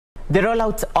The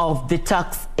rollout of the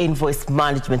tax invoice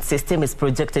management system is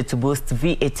projected to boost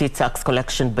VAT tax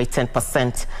collection by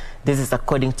 10%. This is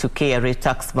according to KRA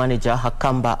tax manager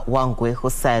Hakamba Wangwe, who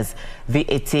says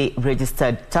VAT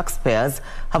registered taxpayers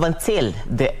have until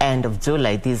the end of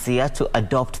July this year to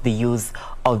adopt the use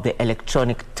of the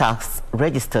electronic tax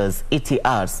registers,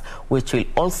 ETRs, which will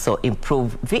also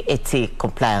improve VAT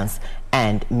compliance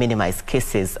and minimize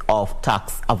cases of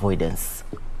tax avoidance.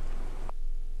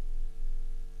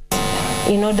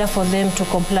 In order for them to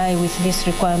comply with these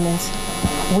requirements,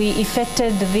 we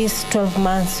effected this 12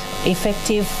 months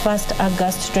effective 1st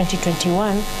August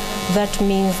 2021. That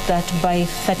means that by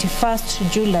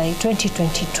 31st July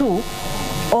 2022,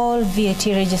 all VAT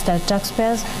registered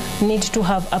taxpayers need to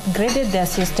have upgraded their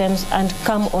systems and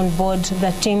come on board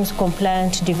the TIMS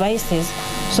compliant devices,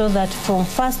 so that from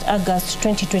 1st August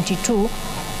 2022,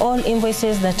 all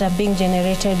invoices that are being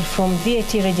generated from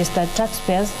VAT registered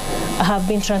taxpayers have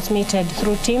been transmitted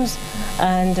through TIMS,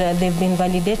 and they've been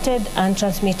validated and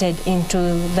transmitted into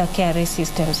the KRA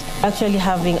systems, actually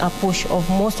having a push of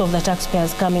most of the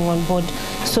taxpayers coming on board.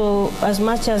 So as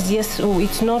much as, yes,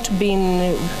 it's not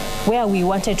been where we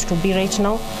wanted to be right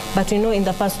now, but we know in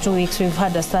the past 2 weeks we've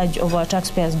had a surge of our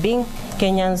taxpayers being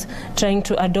Kenyans trying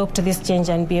to adopt this change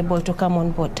and be able to come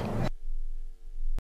on board.